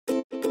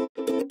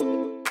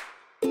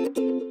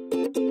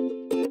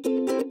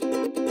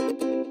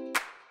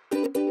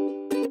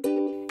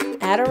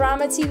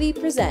Adorama TV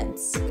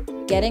presents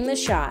Getting the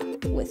Shot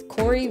with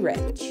Corey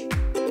Rich.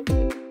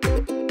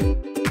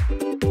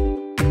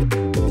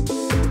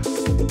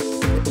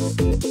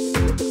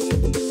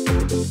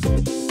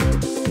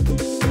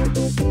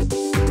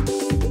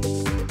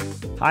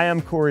 Hi, I'm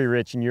Corey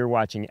Rich and you're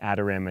watching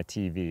Adorama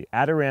TV.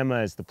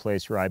 Adorama is the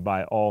place where I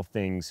buy all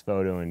things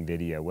photo and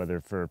video, whether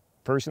for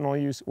personal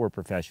use or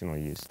professional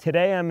use.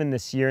 Today I'm in the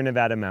Sierra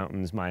Nevada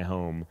mountains, my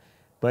home,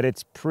 but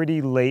it's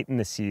pretty late in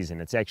the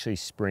season. It's actually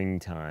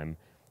springtime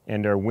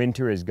and our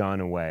winter has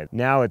gone away.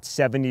 Now it's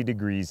 70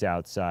 degrees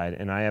outside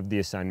and I have the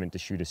assignment to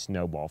shoot a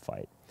snowball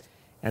fight.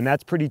 And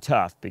that's pretty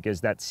tough because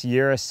that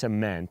Sierra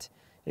cement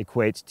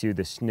equates to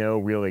the snow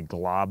really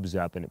globs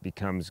up and it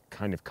becomes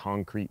kind of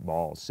concrete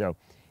balls. So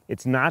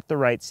it's not the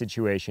right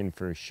situation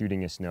for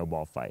shooting a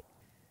snowball fight.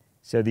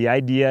 So the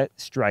idea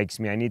strikes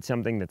me, I need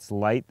something that's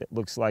light, that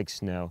looks like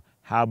snow.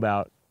 How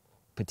about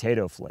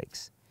potato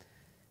flakes?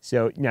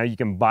 So now you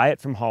can buy it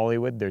from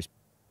Hollywood. There's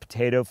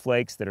potato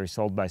flakes that are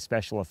sold by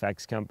special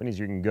effects companies.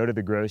 You can go to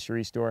the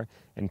grocery store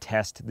and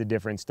test the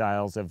different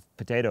styles of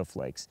potato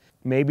flakes.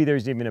 Maybe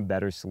there's even a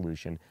better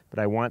solution, but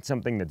I want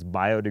something that's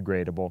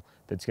biodegradable,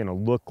 that's gonna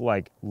look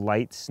like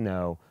light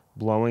snow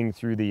blowing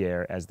through the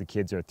air as the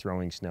kids are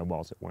throwing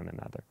snowballs at one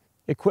another.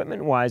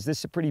 Equipment-wise, this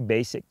is a pretty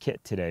basic kit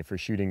today for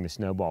shooting the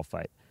snowball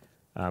fight.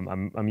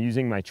 I'm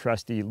using my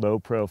trusty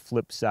Lowepro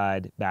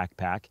Flipside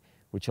backpack,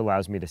 which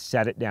allows me to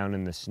set it down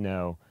in the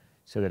snow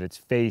so that it's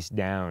face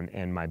down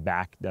and my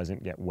back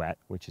doesn't get wet,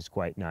 which is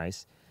quite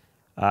nice.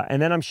 And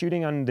then I'm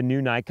shooting on the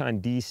new Nikon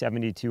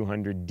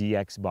D7200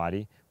 DX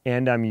body,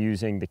 and I'm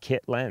using the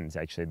kit lens,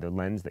 actually, the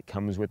lens that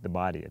comes with the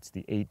body. It's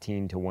the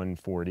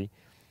 18-140.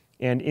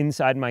 And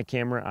inside my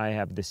camera, I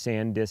have the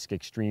SanDisk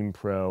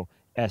ExtremePRO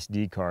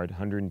SD card,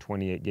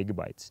 128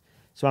 gigabytes.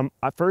 So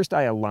first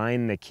I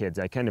align the kids.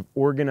 I kind of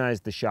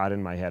organize the shot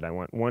in my head. I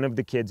want one of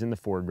the kids in the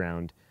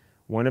foreground,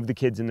 one of the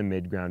kids in the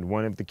midground,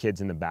 one of the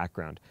kids in the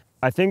background.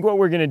 I think what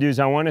we're gonna do is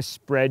I wanna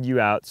spread you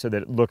out so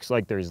that it looks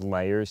like there's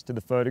layers to the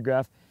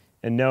photograph.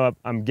 And Noah,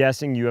 I'm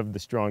guessing you have the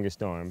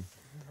strongest arm.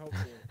 I hope so.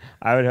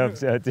 I would hope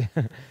so too.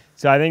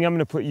 So I think I'm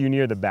gonna put you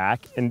near the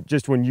back, and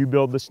just when you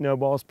build the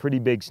snowballs, pretty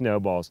big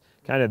snowballs,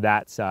 kind of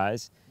that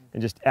size,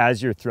 and just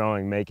as you're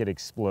throwing, make it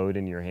explode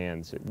in your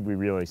hands. So we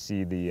really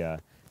see the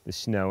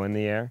snow in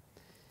the air.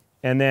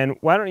 And then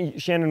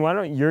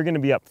Shannon, you're gonna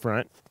be up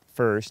front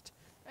first,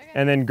 okay.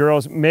 And then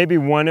girls, maybe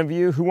one of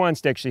you, who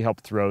wants to actually help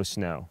throw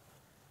snow?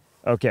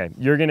 Okay,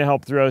 you're gonna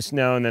help throw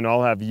snow, and then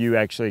I'll have you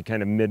actually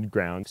kind of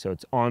mid-ground. So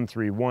it's on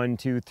three, 1,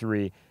 2,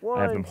 3.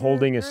 I have them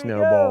holding a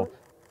snowball. Go.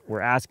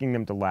 We're asking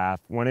them to laugh.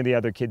 One of the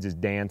other kids is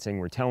dancing.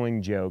 We're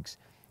telling jokes.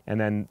 And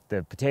then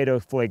the potato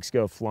flakes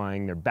go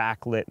flying. They're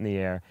backlit in the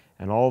air.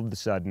 And all of a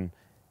sudden,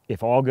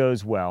 if all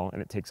goes well,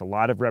 and it takes a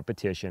lot of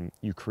repetition,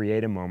 you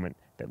create a moment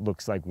that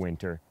looks like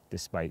winter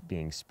despite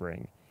being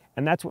spring.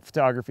 And that's what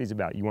photography is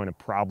about. You want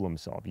to problem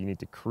solve. You need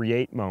to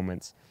create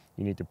moments.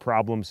 You need to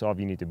problem solve.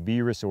 You need to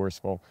be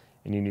resourceful.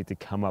 And you need to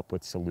come up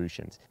with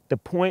solutions. The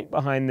point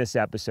behind this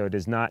episode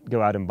is not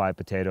go out and buy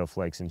potato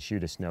flakes and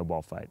shoot a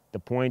snowball fight. The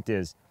point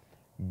is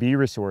be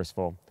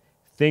resourceful,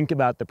 think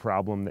about the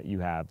problem that you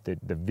have, the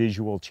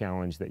visual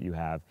challenge that you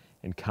have,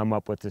 and come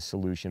up with a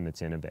solution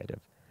that's innovative.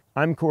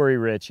 I'm Corey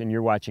Rich and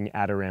you're watching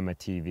Adorama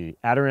TV.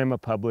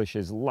 Adorama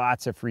publishes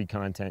lots of free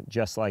content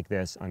just like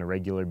this on a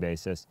regular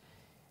basis.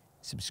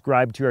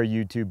 Subscribe to our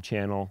YouTube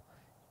channel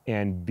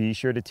and be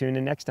sure to tune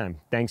in next time.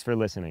 Thanks for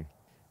listening.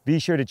 Be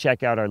sure to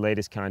check out our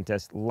latest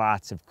contest,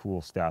 lots of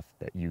cool stuff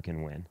that you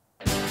can win.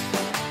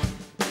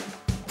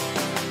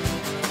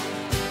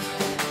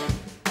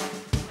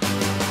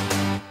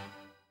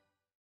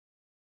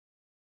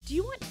 Do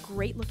you want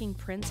great looking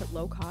prints at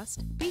low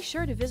cost? Be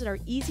sure to visit our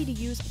easy to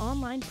use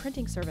online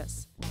printing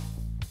service.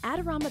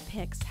 Adorama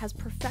Pix has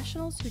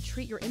professionals who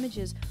treat your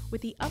images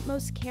with the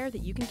utmost care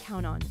that you can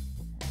count on.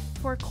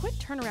 For a quick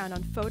turnaround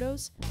on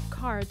photos,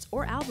 cards,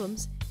 or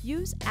albums,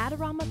 use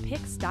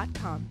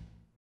AdoramaPix.com.